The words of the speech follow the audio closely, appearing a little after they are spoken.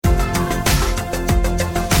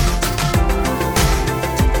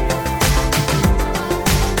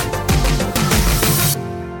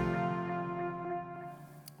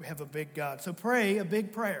big God. So pray a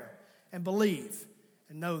big prayer and believe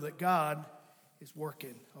and know that God is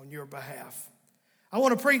working on your behalf. I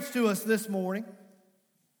want to preach to us this morning.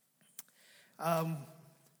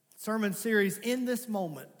 Sermon series, In This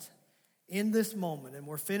Moment. In This Moment. And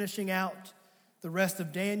we're finishing out the rest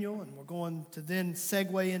of Daniel, and we're going to then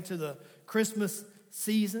segue into the Christmas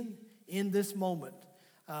season in this moment.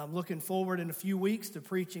 I'm looking forward in a few weeks to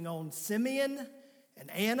preaching on Simeon and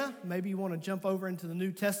Anna. Maybe you want to jump over into the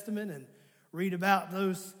New Testament and read about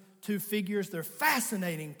those two figures. They're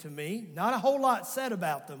fascinating to me. Not a whole lot said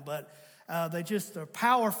about them, but they just are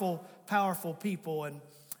powerful, powerful people. And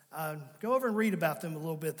go over and read about them a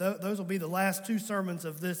little bit. Those will be the last two sermons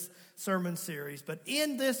of this sermon series. But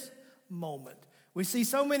in this moment, we see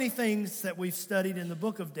so many things that we've studied in the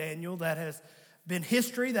book of Daniel that has been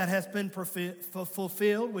history, that has been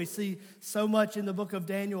fulfilled. We see so much in the book of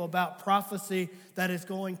Daniel about prophecy that is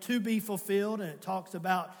going to be fulfilled, and it talks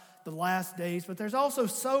about the last days. But there's also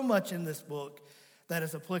so much in this book that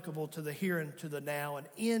is applicable to the here and to the now and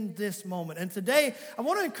in this moment. And today, I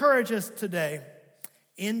want to encourage us today,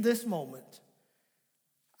 in this moment,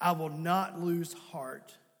 I will not lose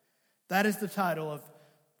heart. That is the title of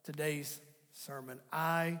today's sermon.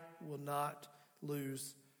 I will not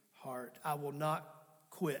lose heart. I will not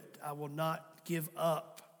quit. I will not give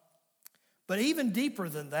up. But even deeper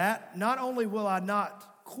than that, not only will I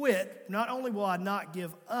not quit, not only will I not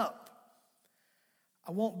give up,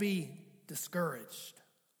 I won't be discouraged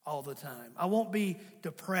all the time. I won't be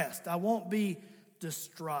depressed. I won't be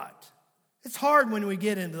distraught. It's hard when we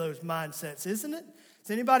get into those mindsets, isn't it?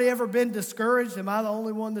 Has anybody ever been discouraged? Am I the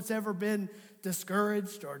only one that's ever been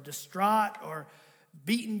discouraged or distraught or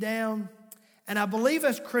beaten down? And I believe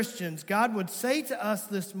as Christians, God would say to us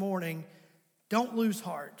this morning, don't lose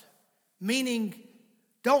heart. Meaning,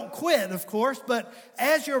 don't quit, of course, but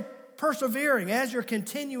as you're persevering, as you're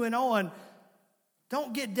continuing on,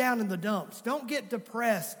 don't get down in the dumps. Don't get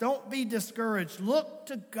depressed. Don't be discouraged. Look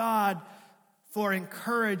to God for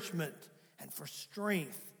encouragement and for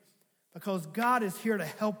strength, because God is here to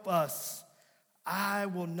help us. I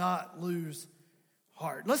will not lose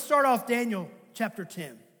heart. Let's start off Daniel chapter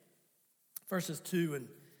 10, verses 2 and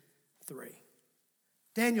 3.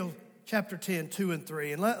 Daniel chapter 10, 2 and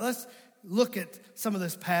 3. And let's look at some of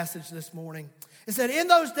this passage this morning. It said, in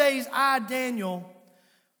those days I, Daniel,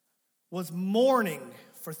 was mourning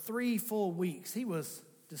for 3 full weeks. He was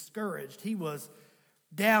discouraged. He was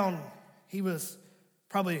down. He was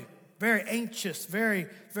probably very anxious, very,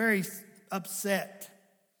 very upset.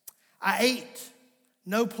 I ate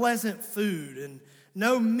no pleasant food, and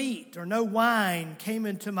no meat or no wine came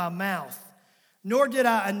into my mouth, nor did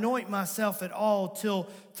I anoint myself at all till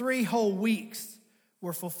 3 whole weeks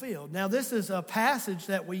were fulfilled. Now, this is a passage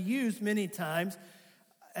that we use many times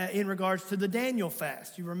in regards to the Daniel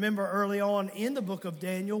fast. You remember early on in the book of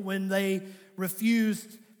Daniel when they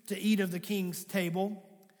refused to eat of the king's table.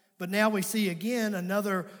 But now we see again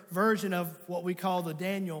another version of what we call the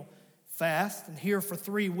Daniel fast, and here for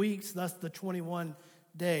 3 weeks, thus the 21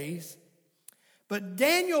 days. But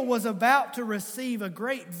Daniel was about to receive a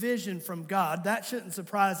great vision from God. That shouldn't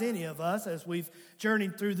surprise any of us as we've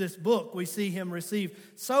journeyed through this book. We see him receive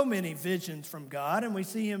so many visions from God, and we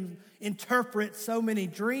see him interpret so many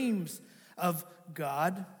dreams of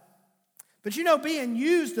God. But you know, being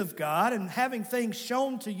used of God and having things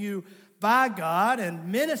shown to you by God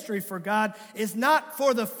and ministry for God is not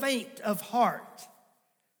for the faint of heart.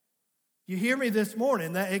 You hear me this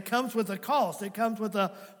morning, that it comes with a cost, it comes with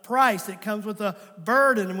a price, it comes with a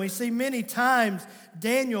burden. And we see many times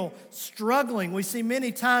Daniel struggling. We see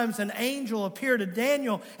many times an angel appear to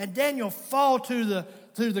Daniel and Daniel fall to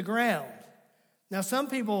the ground. Now, some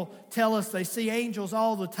people tell us they see angels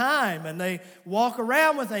all the time and they walk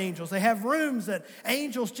around with angels. They have rooms that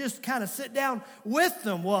angels just kind of sit down with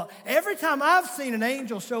them. Well, every time I've seen an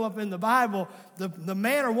angel show up in the Bible, the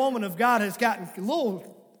man or woman of God has gotten a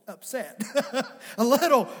little upset, a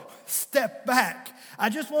little step back. I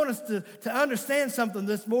just want us to understand something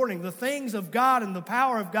this morning. The things of God and the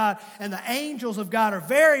power of God and the angels of God are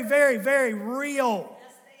very, very, very real.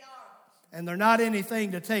 And they're not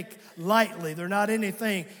anything to take lightly. They're not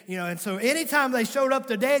anything, and so anytime they showed up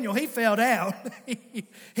to Daniel, he fell down.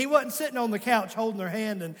 He wasn't sitting on the couch holding their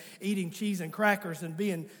hand and eating cheese and crackers and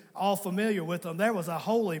being all familiar with them. There was a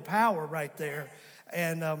holy power right there.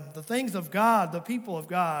 And the things of God, the people of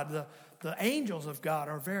God, the angels of God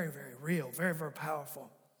are very, very real, very, very powerful.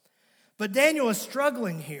 But Daniel is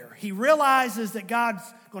struggling here. He realizes that God's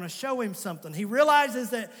going to show him something. He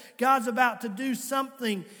realizes that God's about to do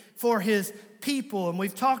something for his people. And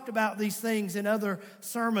we've talked about these things in other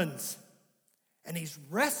sermons. And he's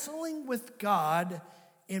wrestling with God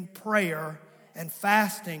in prayer and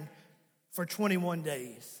fasting for 21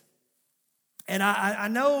 days. And I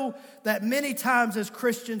know that many times as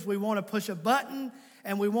Christians we want to push a button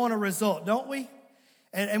and we want a result, don't we?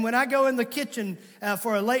 And when I go in the kitchen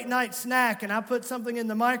for a late night snack and I put something in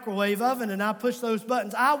the microwave oven and I push those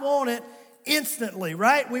buttons, I want it instantly,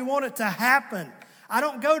 right? We want it to happen. I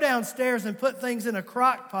don't go downstairs and put things in a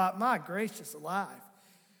crock pot. My gracious alive.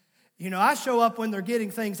 You know, I show up when they're getting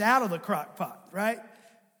things out of the crock pot, right?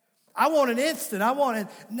 I want it instant. I want it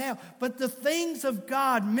now. But the things of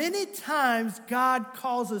God, many times God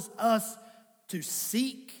causes us to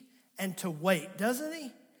seek and to wait, doesn't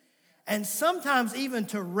he? And sometimes even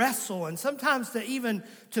to wrestle, and sometimes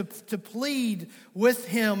to plead with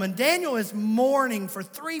him. And Daniel is mourning for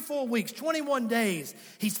 3 full weeks, 21 days.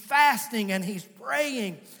 He's fasting and he's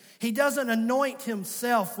praying. He doesn't anoint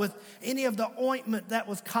himself with any of the ointment that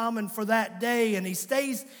was common for that day, and he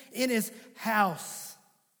stays in his house.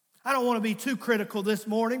 I don't want to be too critical this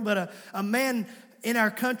morning, but a man in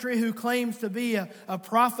our country who claims to be a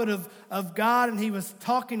prophet of God, and he was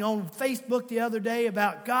talking on Facebook the other day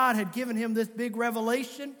about God had given him this big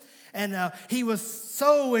revelation, and he was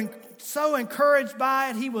so encouraged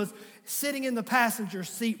by it. He was sitting in the passenger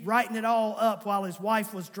seat writing it all up while his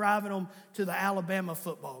wife was driving him to the Alabama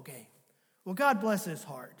football game. Well, God bless his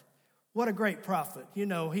heart. What a great prophet. You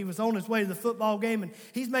know, he was on his way to the football game and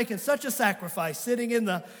he's making such a sacrifice sitting in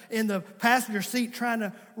the passenger seat trying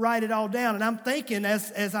to write it all down. And I'm thinking,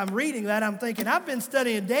 as I'm reading that, I'm thinking, I've been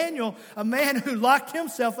studying Daniel, a man who locked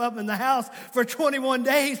himself up in the house for 21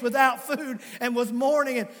 days without food and was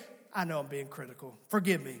mourning. And I know I'm being critical.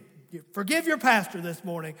 Forgive me. Forgive your pastor this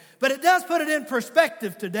morning. But it does put it in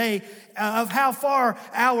perspective today of how far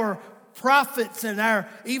our prophets and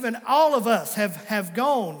even all of us have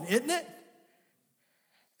gone, isn't it?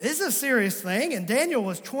 This is a serious thing. And Daniel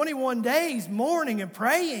was 21 days mourning and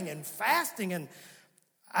praying and fasting. And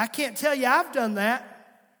I can't tell you I've done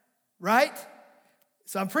that, right?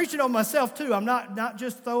 So I'm preaching on myself too. I'm not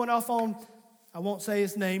just throwing off on, I won't say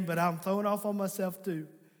his name, but I'm throwing off on myself too.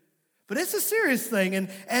 But it's a serious thing.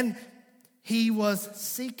 And he was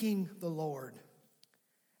seeking the Lord.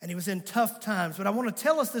 And he was in tough times. But I want to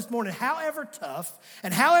tell us this morning, however tough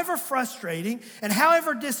and however frustrating and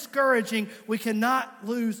however discouraging, we cannot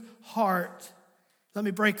lose heart. Let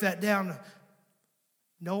me break that down.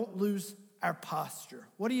 Don't lose our posture.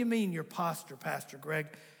 What do you mean your posture, Pastor Greg?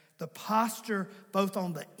 The posture both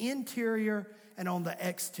on the interior and on the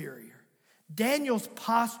exterior. Daniel's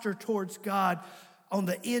posture towards God on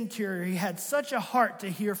the interior, he had such a heart to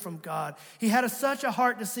hear from God. He had such a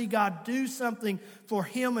heart to see God do something for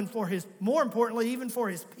him and for his, more importantly, even for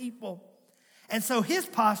his people. And so his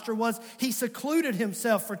posture was he secluded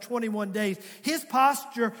himself for 21 days. His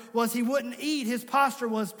posture was he wouldn't eat. His posture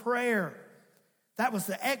was prayer. That was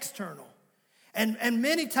the external. And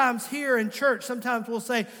many times here in church, sometimes we'll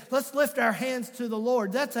say, let's lift our hands to the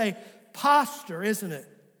Lord. That's a posture, isn't it?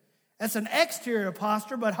 That's an exterior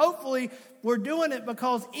posture, but hopefully we're doing it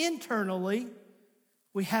because internally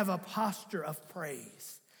we have a posture of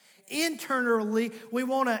praise. Internally, we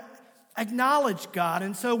want to acknowledge God,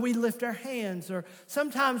 and so we lift our hands, or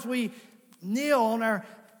sometimes we kneel on our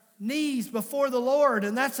knees before the Lord,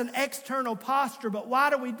 and that's an external posture. But why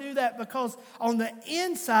do we do that? Because on the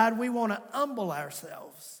inside, we want to humble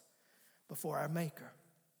ourselves before our Maker.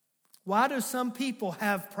 Why do some people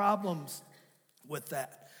have problems with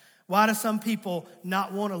that? Why do some people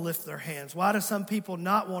not want to lift their hands? Why do some people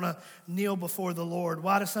not want to kneel before the Lord?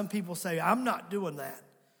 Why do some people say, I'm not doing that?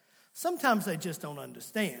 Sometimes they just don't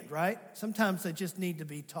understand, right? Sometimes they just need to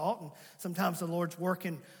be taught, and sometimes the Lord's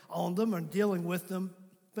working on them and dealing with them.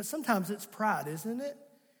 But sometimes it's pride, isn't it?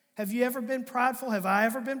 Have you ever been prideful? Have I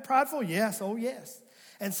ever been prideful? Yes, oh yes.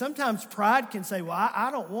 And sometimes pride can say, well, I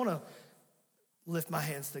don't want to lift my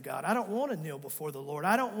hands to God. I don't want to kneel before the Lord.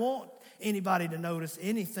 I don't want anybody to notice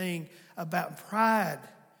anything about pride.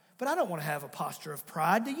 But I don't want to have a posture of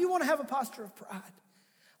pride. Do you want to have a posture of pride?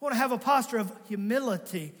 I want to have a posture of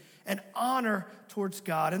humility and honor towards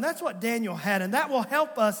God. And that's what Daniel had. And that will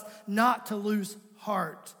help us not to lose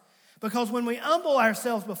heart. Because when we humble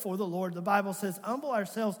ourselves before the Lord, the Bible says, humble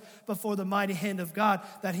ourselves before the mighty hand of God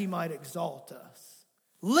that he might exalt us.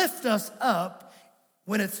 Lift us up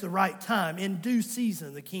when it's the right time, in due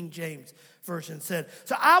season, the King James Version said.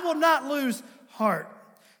 So I will not lose heart.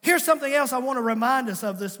 Here's something else I want to remind us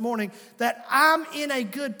of this morning, that I'm in a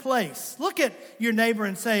good place. Look at your neighbor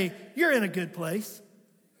and say, you're in a good place.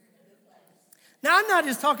 Now, I'm not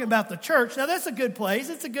just talking about the church. Now, that's a good place.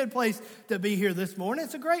 It's a good place to be here this morning.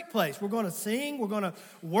 It's a great place. We're going to sing. We're going to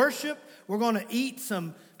worship. We're going to eat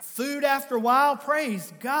some food after a while.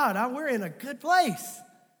 Praise God. We're in a good place.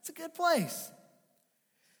 It's a good place.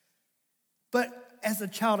 But as a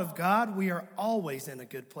child of God, we are always in a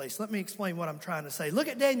good place. Let me explain what I'm trying to say. Look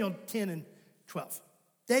at Daniel 10 and 12.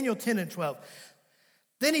 Daniel 10 and 12.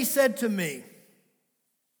 Then he said to me,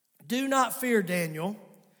 do not fear, Daniel,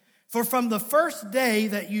 for from the first day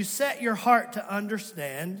that you set your heart to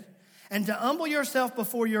understand and to humble yourself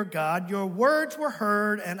before your God, your words were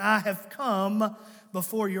heard, and I have come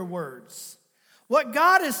before your words. What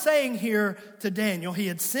God is saying here to Daniel, he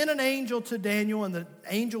had sent an angel to Daniel, and the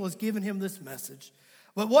angel has given him this message.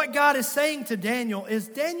 But what God is saying to Daniel is,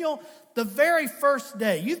 Daniel, the very first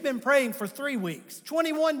day, you've been praying for 3 weeks,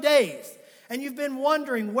 21 days, and you've been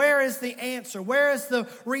wondering, where is the answer? Where is the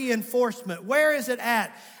reinforcement? Where is it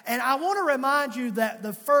at? And I want to remind you that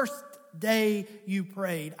the first day you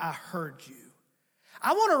prayed, I heard you.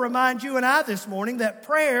 I want to remind you and I this morning that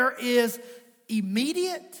prayer is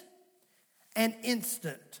immediate and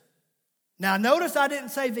instant. Now notice I didn't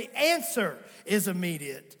say the answer is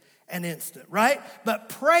immediate and instant, right? But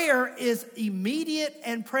prayer is immediate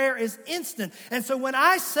and prayer is instant. And so when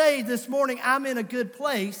I say this morning I'm in a good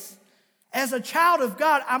place, as a child of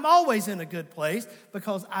God, I'm always in a good place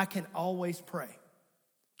because I can always pray.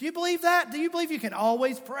 Do you believe that? Do you believe you can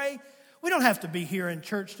always pray? We don't have to be here in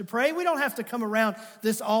church to pray. We don't have to come around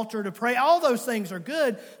this altar to pray. All those things are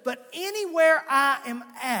good. But anywhere I am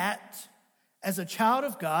at, as a child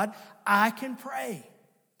of God, I can pray.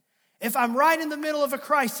 If I'm right in the middle of a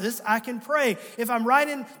crisis, I can pray. If I'm right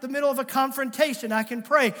in the middle of a confrontation, I can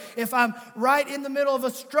pray. If I'm right in the middle of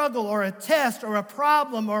a struggle or a test or a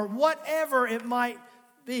problem or whatever it might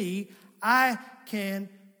be, I can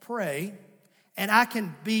pray. And I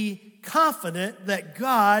can be confident that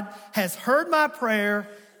God has heard my prayer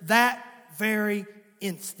that very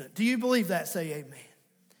instant. Do you believe that? Say amen.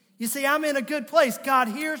 You see, I'm in a good place. God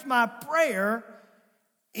hears my prayer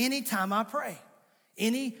anytime I pray,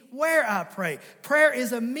 anywhere I pray. Prayer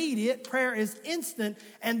is immediate, prayer is instant,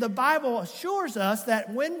 and the Bible assures us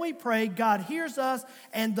that when we pray, God hears us,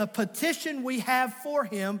 and the petition we have for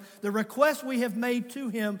Him, the request we have made to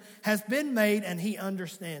Him, has been made, and He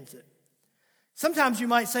understands it. Sometimes you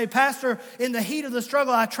might say, Pastor, in the heat of the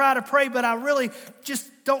struggle, I try to pray, but I really just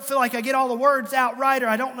don't feel like I get all the words out right, or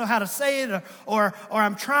I don't know how to say it, or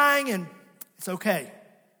I'm trying, and it's okay.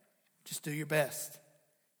 Just do your best.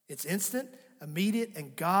 It's instant, immediate,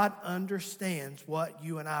 and God understands what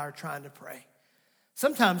you and I are trying to pray.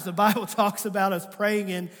 Sometimes the Bible talks about us praying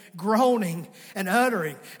in groaning and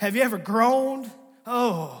uttering. Have you ever groaned?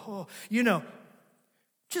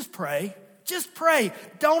 Just pray. Just pray.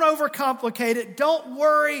 Don't overcomplicate it. Don't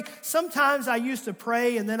worry. Sometimes I used to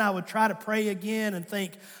pray and then I would try to pray again and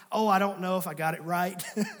think, I don't know if I got it right.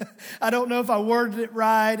 I don't know if I worded it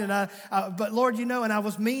right. But Lord, and I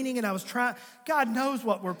was meaning and I was trying. God knows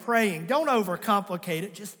what we're praying. Don't overcomplicate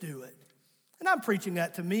it. Just do it. And I'm preaching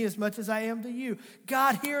that to me as much as I am to you.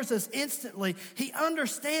 God hears us instantly. He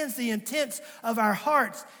understands the intents of our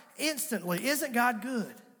hearts instantly. Isn't God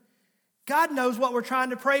good? God knows what we're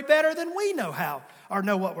trying to pray better than we know how or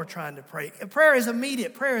know what we're trying to pray. Prayer is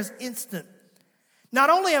immediate. Prayer is instant.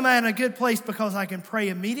 Not only am I in a good place because I can pray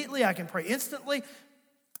immediately, I can pray instantly,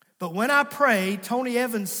 but when I pray, Tony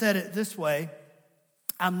Evans said it this way,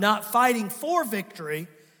 I'm not fighting for victory,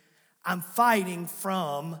 I'm fighting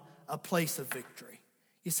from a place of victory.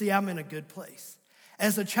 You see, I'm in a good place.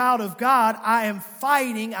 As a child of God, I am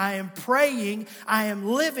fighting, I am praying, I am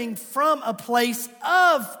living from a place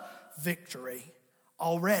of victory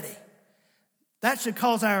already. That should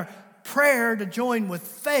cause our prayer to join with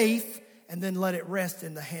faith and then let it rest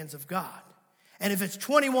in the hands of God. And if it's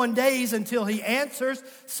 21 days until He answers,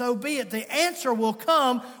 so be it. The answer will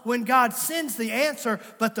come when God sends the answer,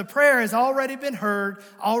 but the prayer has already been heard,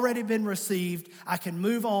 already been received. I can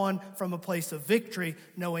move on from a place of victory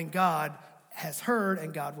knowing God has heard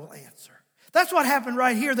and God will answer. That's what happened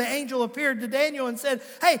right here. The angel appeared to Daniel and said,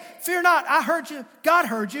 hey, fear not, I heard you. God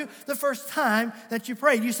heard you the first time that you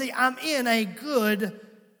prayed. You see, I'm in a good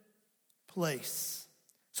place.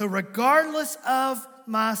 So regardless of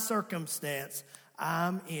my circumstance,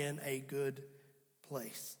 I'm in a good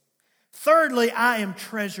place. Thirdly, I am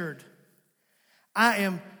treasured. I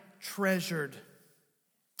am treasured.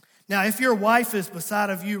 Now, if your wife is beside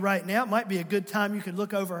of you right now, it might be a good time you could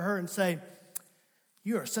look over her and say,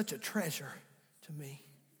 you are such a treasure to me.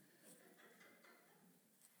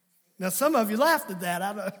 Now, some of you laughed at that.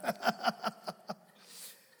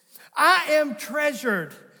 I am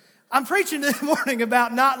treasured. I'm preaching this morning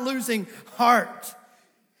about not losing heart.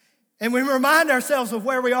 And we remind ourselves of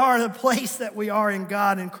where we are, the place that we are in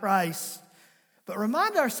God and Christ. But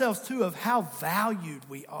remind ourselves, too, of how valued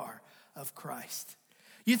we are of Christ.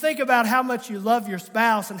 You think about how much you love your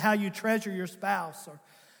spouse and how you treasure your spouse. Or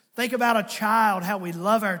think about a child, how we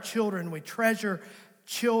love our children. We treasure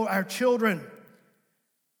our children.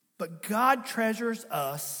 But God treasures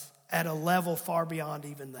us at a level far beyond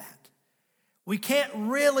even that. We can't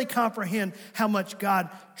really comprehend how much God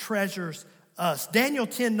treasures us. Daniel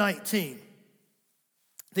 10:19.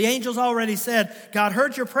 The angels already said, God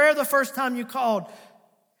heard your prayer the first time you called.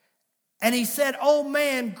 And he said, oh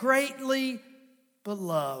man, greatly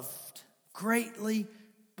beloved. Greatly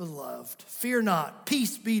beloved. Fear not.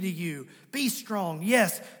 Peace be to you. Be strong.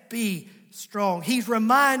 Yes, be strong. He's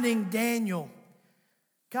reminding Daniel,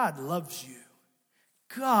 God loves you.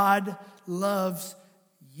 God loves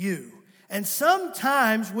you. And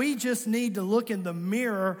sometimes we just need to look in the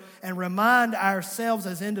mirror and remind ourselves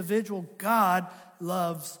as individuals, God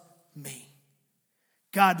loves me.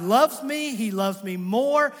 God loves me. He loves me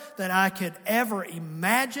more than I could ever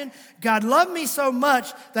imagine. God loved me so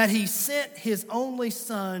much that he sent his only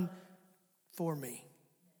son for me,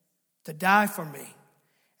 to die for me.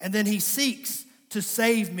 And then he seeks to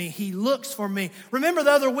save me. He looks for me. Remember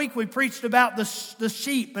the other week we preached about the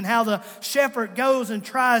sheep and how the shepherd goes and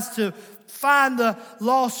tries to find the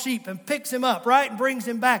lost sheep and picks him up, right, and brings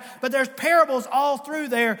him back. But there's parables all through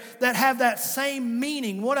there that have that same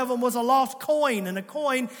meaning. One of them was a lost coin, and a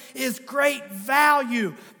coin is great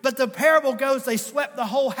value. But the parable goes, they swept the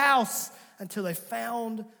whole house until they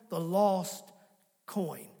found the lost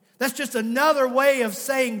coin. That's just another way of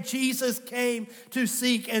saying Jesus came to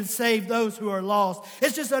seek and save those who are lost.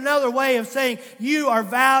 It's just another way of saying you are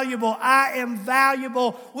valuable. I am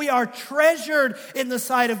valuable. We are treasured in the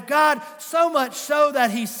sight of God, so much so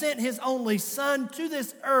that he sent his only son to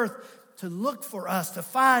this earth to look for us, to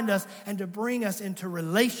find us, and to bring us into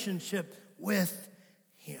relationship with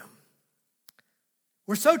him.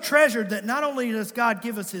 We're so treasured that not only does God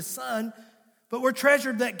give us his son, but we're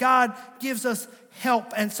treasured that God gives us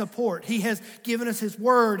help and support. He has given us his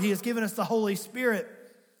word. He has given us the Holy Spirit.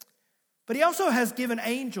 But he also has given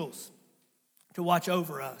angels to watch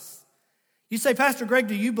over us. You say, Pastor Greg,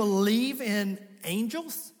 do you believe in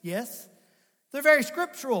angels? Yes. They're very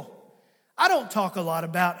scriptural. I don't talk a lot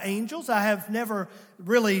about angels. I have never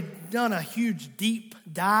really done a huge deep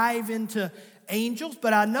dive into angels,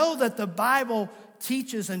 but I know that the Bible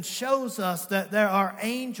teaches and shows us that there are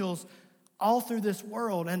angels all through this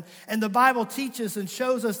world. And the Bible teaches and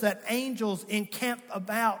shows us that angels encamp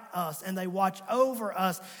about us and they watch over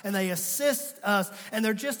us and they assist us. And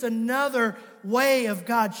they're just another way of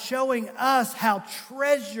God showing us how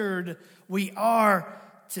treasured we are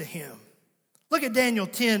to him. Look at Daniel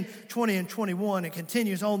 10:20 and 21. It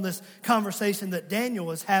continues on this conversation that Daniel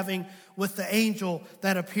was having with the angel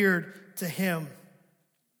that appeared to him.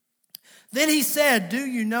 Then he said, do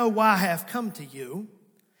you know why I have come to you?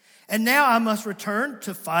 And now I must return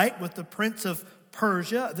to fight with the prince of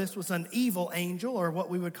Persia. This was an evil angel, or what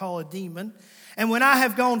we would call a demon. And when I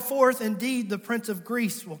have gone forth, indeed, the prince of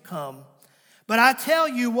Greece will come. But I tell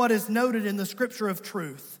you what is noted in the scripture of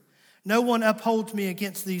truth. No one upholds me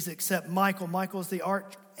against these except Michael. Michael is the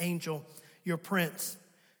archangel, your prince.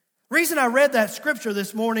 The reason I read that scripture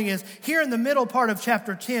this morning is here in the middle part of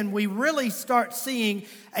chapter 10, we really start seeing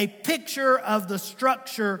a picture of the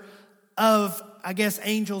structure of, I guess,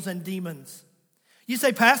 angels and demons. You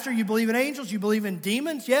say, Pastor, you believe in angels? You believe in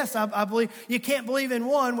demons? Yes, I believe. You can't believe in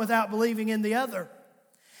one without believing in the other.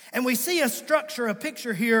 And we see a structure, a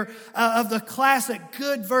picture here of the classic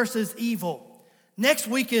good versus evil. Next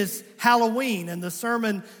week is Halloween, and the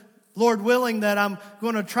sermon, Lord willing, that I'm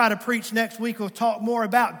going to try to preach next week will talk more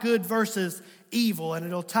about good versus evil, and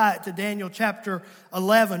it'll tie it to Daniel chapter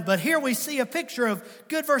 11. But here we see a picture of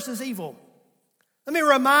good versus evil. Let me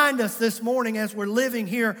remind us this morning as we're living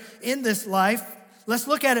here in this life, let's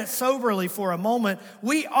look at it soberly for a moment.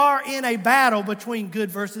 We are in a battle between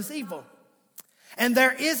good versus evil. And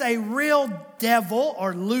there is a real devil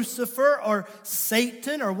or Lucifer or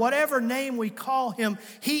Satan or whatever name we call him.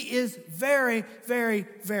 He is very, very,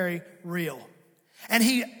 very real. And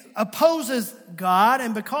he opposes God,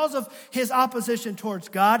 and because of his opposition towards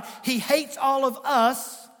God, he hates all of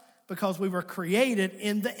us because we were created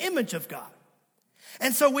in the image of God.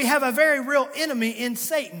 And so we have a very real enemy in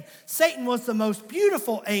Satan. Satan was the most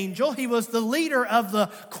beautiful angel. He was the leader of the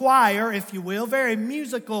choir, if you will, very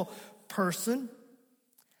musical person.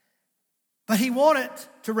 But he wanted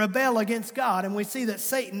to rebel against God, and we see that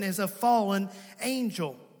Satan is a fallen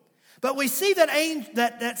angel. But we see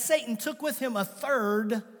that Satan took with him a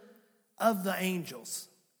third of the angels.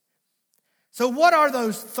 So what are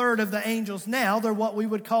those third of the angels now? They're what we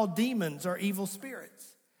would call demons or evil spirits.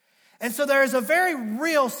 And so there is a very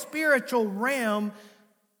real spiritual realm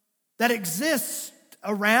that exists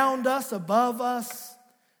around us, above us.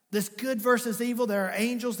 This good versus evil. There are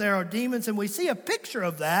angels, there are demons, and we see a picture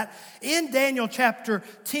of that in Daniel chapter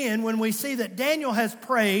 10 when we see that Daniel has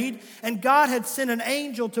prayed and God had sent an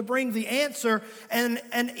angel to bring the answer, and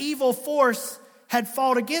an evil force had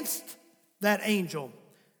fought against that angel.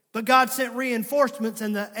 But God sent reinforcements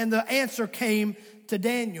and the answer came to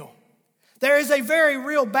Daniel. There is a very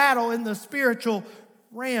real battle in the spiritual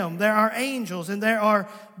realm. There are angels and there are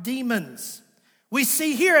demons. We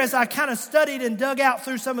see here, as I kind of studied and dug out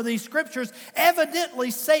through some of these scriptures,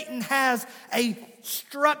 evidently Satan has a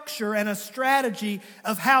structure and a strategy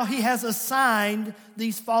of how he has assigned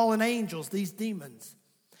these fallen angels, these demons.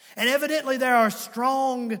 And evidently there are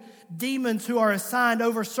strong demons who are assigned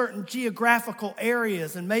over certain geographical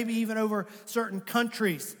areas and maybe even over certain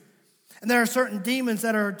countries. And there are certain demons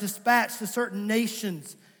that are dispatched to certain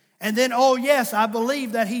nations. And then, oh yes, I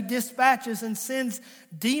believe that he dispatches and sends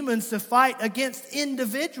demons to fight against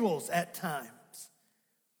individuals at times.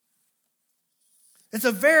 It's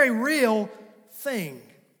a very real thing.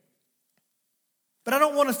 But I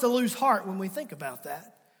don't want us to lose heart when we think about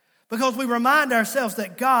that, because we remind ourselves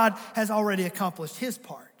that God has already accomplished his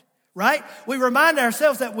part. Right? We remind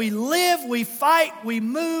ourselves that we live, we fight, we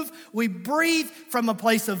move, we breathe from a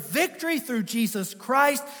place of victory through Jesus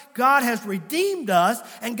Christ. God has redeemed us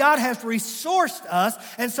and God has resourced us.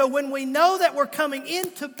 And so when we know that we're coming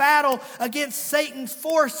into battle against Satan's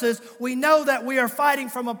forces, we know that we are fighting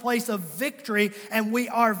from a place of victory and we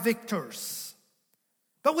are victors.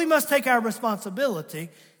 But we must take our responsibility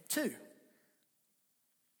too.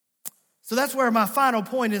 So that's where my final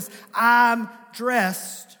point is. I'm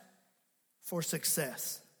dressed for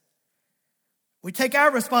success. We take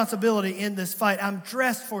our responsibility in this fight. I'm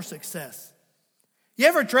dressed for success. You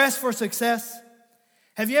ever dress for success?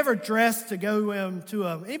 Have you ever dressed to go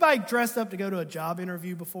anybody dressed up to go to a job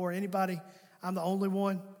interview before? Anybody? I'm the only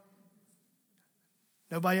one.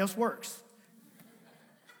 Nobody else works.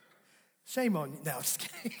 Shame on you. No, I'm just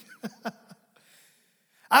kidding.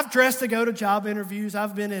 I've dressed to go to job interviews.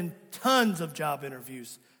 I've been in tons of job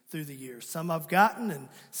interviews through the years. Some I've gotten and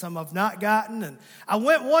some I've not gotten. And I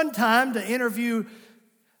went one time to interview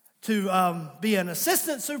to be an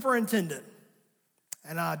assistant superintendent.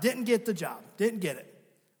 And I didn't get the job. Didn't get it.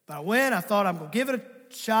 But I went. I thought I'm going to give it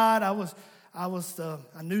a shot.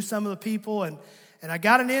 I knew some of the people. And I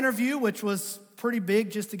got an interview, which was pretty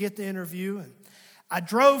big just to get the interview. And I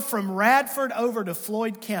drove from Radford over to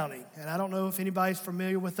Floyd County. And I don't know if anybody's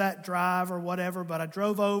familiar with that drive or whatever, but I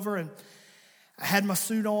drove over and I had my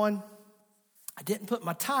suit on. I didn't put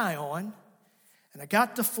my tie on. And I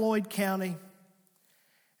got to Floyd County.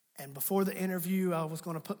 And before the interview, I was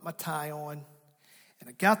going to put my tie on. And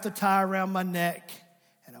I got the tie around my neck.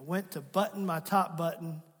 And I went to button my top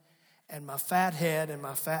button and my fat head and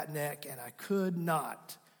my fat neck. And I could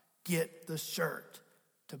not get the shirt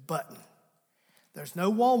to button. There's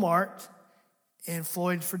no Walmart in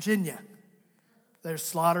Floyd, Virginia. There's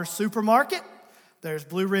Slaughter Supermarket. There's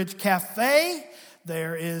Blue Ridge Cafe,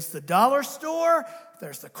 there is the dollar store,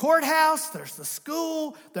 there's the courthouse, there's the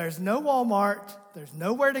school, there's no Walmart, there's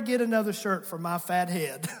nowhere to get another shirt for my fat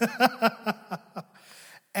head.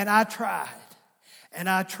 And I tried, and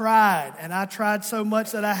I tried, and I tried so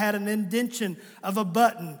much that I had an indentation of a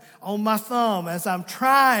button on my thumb as I'm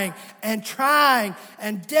trying and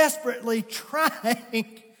desperately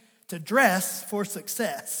trying to dress for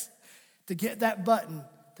success, to get that button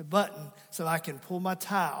so I can pull my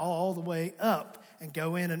tie all the way up and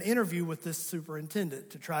go in and interview with this superintendent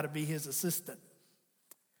to try to be his assistant.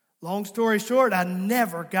 Long story short, I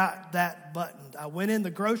never got that buttoned. I went in the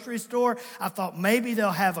grocery store. I thought maybe they'll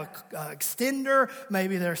have a extender.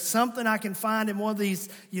 Maybe there's something I can find in one of these,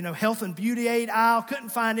 health and beauty aid aisle. Couldn't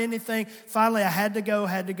find anything. Finally, I had to go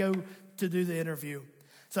to do the interview.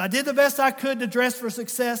 So I did the best I could to dress for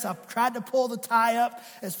success. I tried to pull the tie up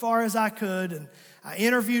as far as I could, and I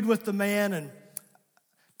interviewed with the man, and a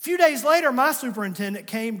few days later, my superintendent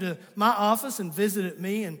came to my office and visited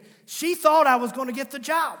me, and she thought I was going to get the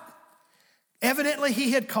job. Evidently,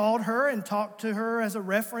 he had called her and talked to her as a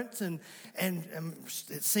reference, and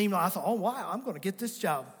it seemed like I thought, oh, wow, I'm going to get this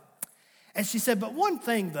job. And she said, but one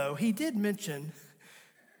thing, though, he did mention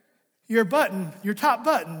your top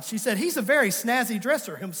button. She said, he's a very snazzy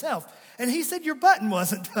dresser himself. And he said, your button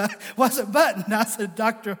wasn't buttoned. I said,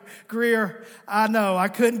 Dr. Greer, I know, I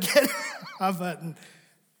couldn't get my button.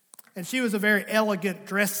 And she was a very elegant,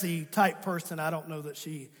 dressy type person. I don't know that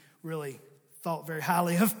she really thought very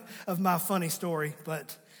highly of my funny story,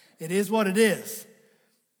 but it is what it is.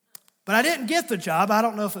 But I didn't get the job. I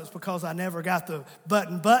don't know if it's because I never got the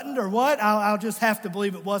button buttoned or what. I'll just have to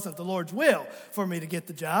believe it wasn't the Lord's will for me to get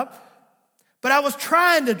the job. But I was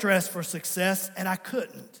trying to dress for success, and I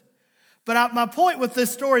couldn't. But my point with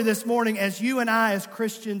this story this morning, as you and I as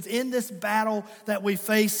Christians in this battle that we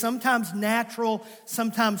face, sometimes natural,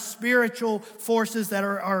 sometimes spiritual forces that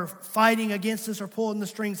are fighting against us or pulling the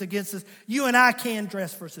strings against us, you and I can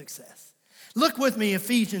dress for success. Look with me,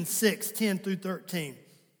 Ephesians 6, 10 through 13.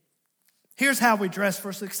 Here's how we dress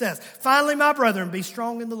for success. Finally, my brethren, be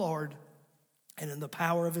strong in the Lord and in the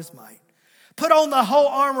power of his might. Put on the whole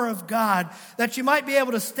armor of God that you might be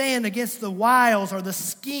able to stand against the wiles or the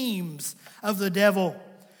schemes of the devil.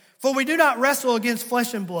 For we do not wrestle against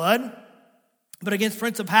flesh and blood, but against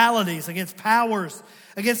principalities, against powers,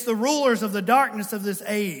 against the rulers of the darkness of this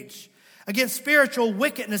age, against spiritual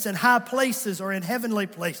wickedness in high places or in heavenly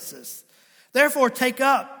places. Therefore, take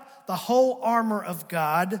up the whole armor of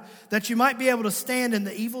God that you might be able to stand in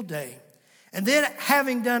the evil day. And then,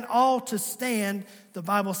 having done all to stand, the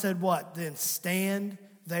Bible said what? Then stand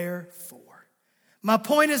therefore. My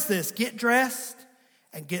point is this: get dressed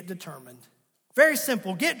and get determined. Very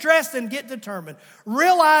simple. Get dressed and get determined.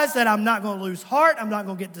 Realize that I'm not going to lose heart. I'm not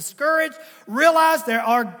going to get discouraged. Realize there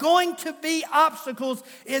are going to be obstacles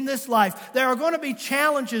in this life. There are going to be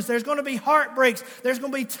challenges. There's going to be heartbreaks. There's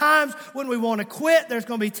going to be times when we want to quit. There's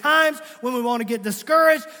going to be times when we want to get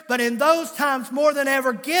discouraged. But in those times, more than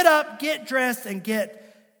ever, get up, get dressed, and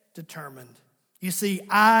get determined. You see,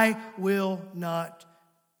 I will not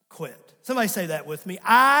quit. Somebody say that with me.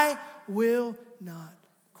 I will not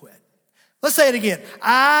quit. Let's say it again.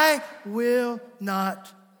 I will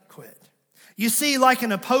not quit. You see, like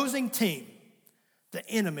an opposing team, the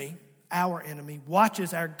enemy, our enemy,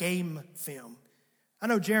 watches our game film. I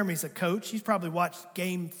know Jeremy's a coach. He's probably watched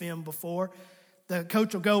game film before. The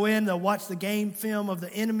coach will go in, they'll watch the game film of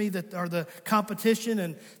the enemy or the competition,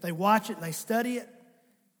 and they watch it and they study it.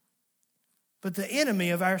 But the enemy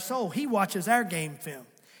of our soul, he watches our game film.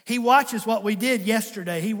 He watches what we did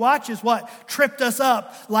yesterday. He watches what tripped us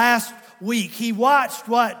up last week. He watched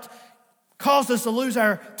what caused us to lose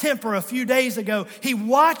our temper a few days ago. He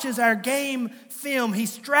watches our game film. He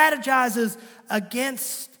strategizes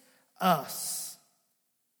against us.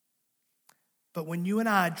 But when you and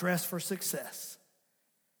I dress for success,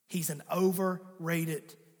 he's an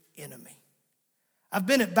overrated enemy. I've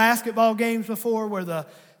been at basketball games before where the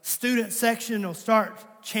student section will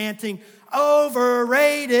start chanting,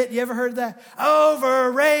 overrated. You ever heard that?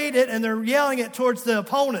 Overrated. And they're yelling it towards the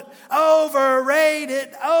opponent. Overrated,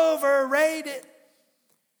 overrated.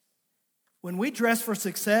 When we dress for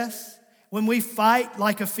success, when we fight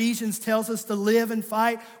like Ephesians tells us to live and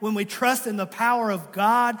fight, when we trust in the power of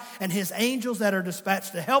God and his angels that are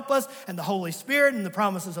dispatched to help us, and the Holy Spirit and the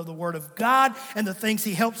promises of the Word of God and the things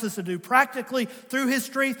he helps us to do practically through his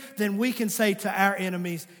strength, then we can say to our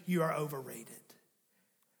enemies, you are overrated.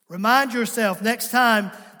 Remind yourself next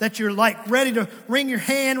time that you're like ready to wring your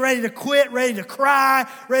hand, ready to quit, ready to cry,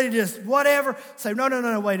 ready to just whatever. Say,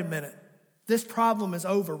 no, wait a minute. This problem is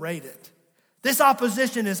overrated. This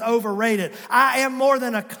opposition is overrated. I am more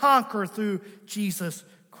than a conqueror through Jesus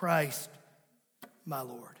Christ, my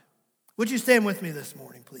Lord. Would you stand with me this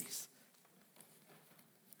morning, please?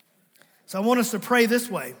 So I want us to pray this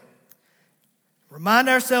way. Remind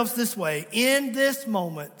ourselves this way. In this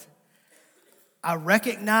moment, I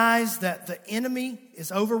recognize that the enemy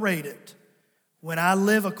is overrated when I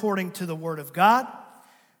live according to the Word of God.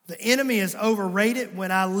 The enemy is overrated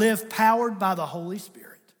when I live powered by the Holy Spirit.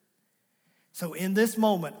 So in this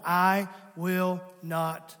moment, I will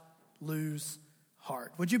not lose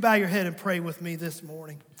heart. Would you bow your head and pray with me this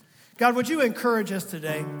morning? God, would you encourage us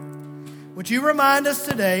today? Would you remind us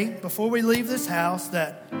today, before we leave this house,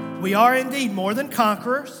 that we are indeed more than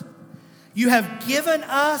conquerors. You have given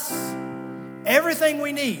us everything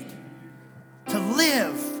we need to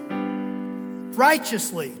live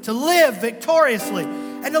righteously, to live victoriously,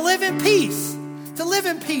 and to live in peace. To live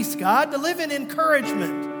in peace, God, to live in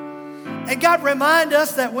encouragement. And God, remind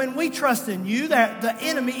us that when we trust in you, that the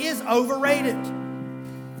enemy is overrated.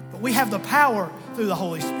 But we have the power through the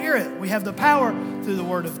Holy Spirit. We have the power through the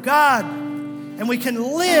Word of God. And we can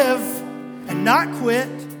live and not quit.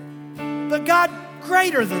 But God,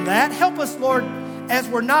 greater than that, help us, Lord, as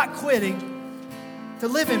we're not quitting, to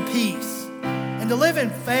live in peace and to live in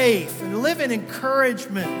faith and to live in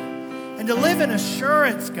encouragement. And to live in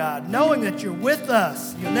assurance, God, knowing that you're with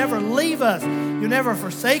us. You'll never leave us. You'll never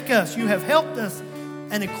forsake us. You have helped us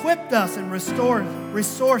and equipped us and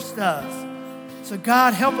resourced us. So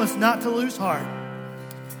God, help us not to lose heart.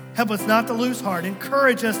 Help us not to lose heart.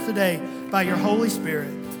 Encourage us today by your Holy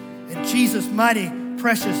Spirit. In Jesus' mighty,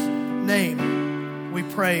 precious name, we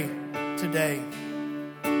pray today.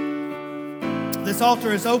 This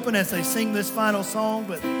altar is open as they sing this final song,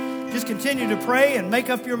 but just continue to pray and make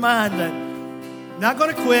up your mind that you're not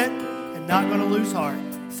going to quit and not going to lose heart.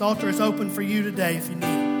 This altar is open for you today if you need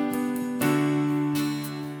it.